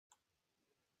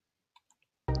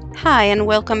Hi and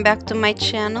welcome back to my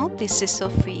channel. This is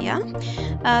Sophia.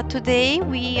 Today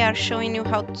we are showing you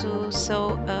how to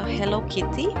sew a Hello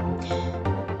Kitty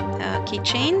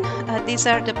keychain. These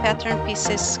are the pattern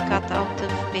pieces cut out of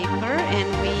paper and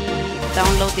we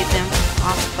downloaded them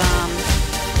off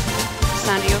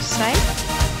Sanrio's site.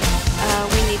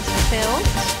 We need felt,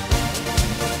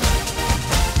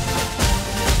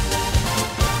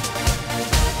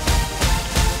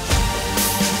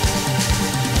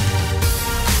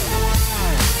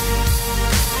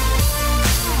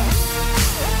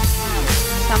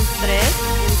 some thread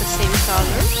in the same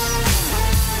colors,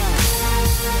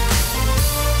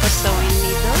 a sewing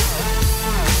needle,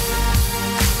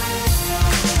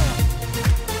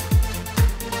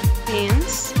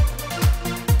 pins,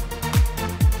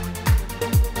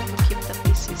 keep the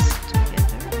pieces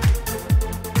together,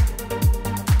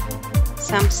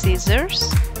 some scissors,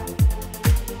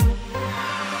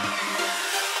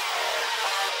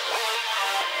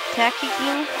 tacky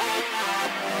glue,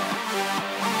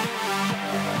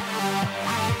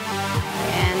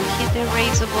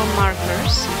 erasable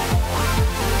markers.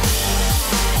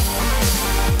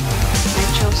 I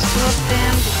chose 2 of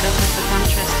them because of the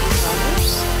contrasting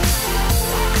colors.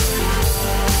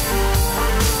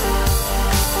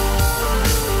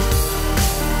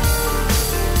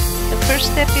 The first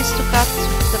step is to cut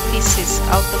the pieces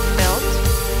out of felt,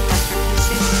 pattern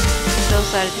pieces.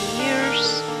 Those are the ears,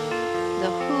 the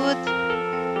hood,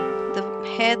 the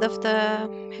head of the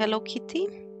Hello Kitty,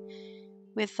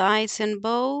 with eyes and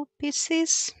bow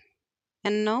pieces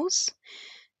and nose,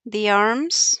 the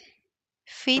arms,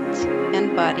 feet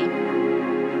and body.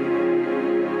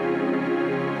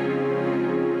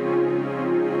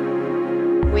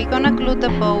 We're gonna glue the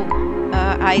bow,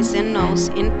 eyes and nose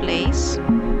in place,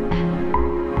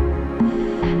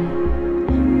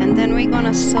 and then we're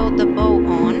gonna sew the bow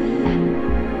on.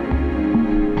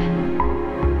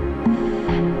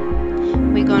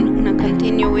 We're gonna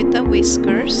continue with the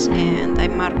whiskers, and I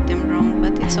marked them wrong,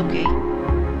 but it's okay.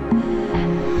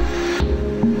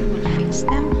 We'll fix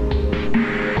them.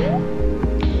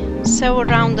 Sew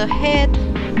around the head.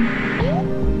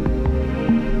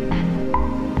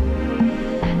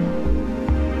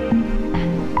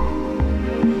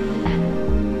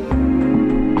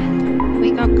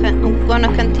 We're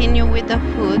gonna continue with the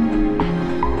hood,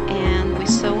 and we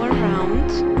sew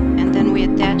around, and then we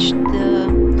attach the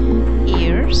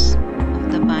ears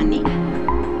of the bunny.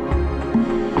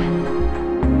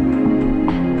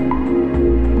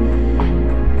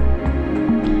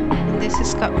 And this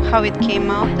is how it came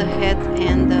out, the head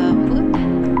and the hood.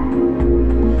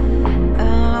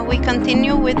 We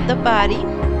continue with the body.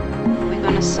 We're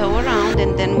gonna sew around,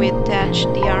 and then we attach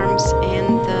the arms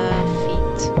and the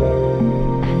feet.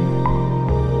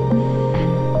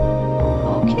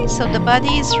 Okay, so the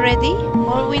body is ready.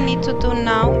 All we need to do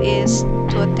now is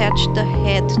to attach the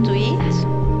head to it.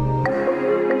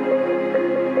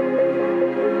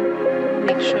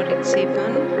 Make sure it's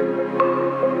even.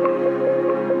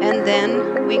 And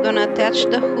then we're gonna attach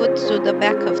the hood to the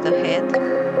back of the head.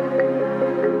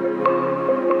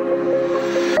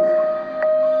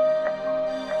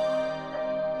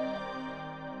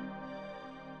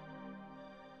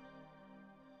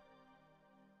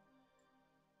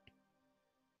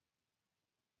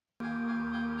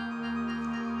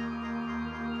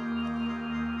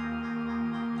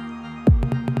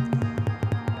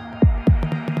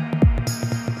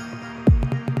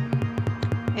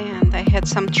 I had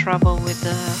some trouble with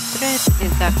the thread,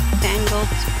 it got tangled,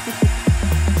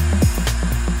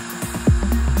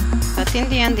 but in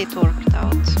the end it worked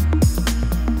out.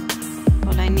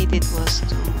 All I needed was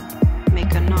to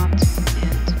make a knot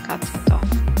and cut it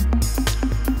off.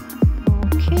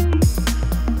 Okay.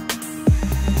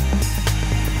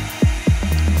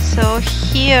 So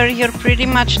here you're pretty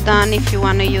much done if you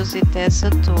want to use it as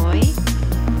a toy,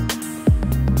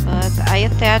 but I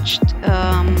attached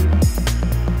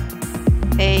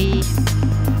a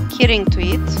keyring to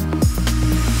it,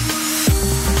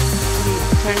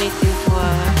 turn it into a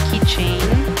keychain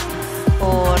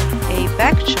or a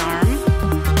back charm,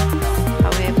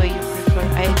 however you prefer.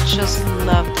 I just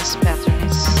love this pattern,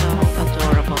 it's so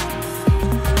adorable.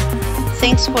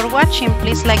 Thanks for watching.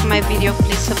 Please like my video,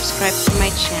 please subscribe to my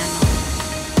channel.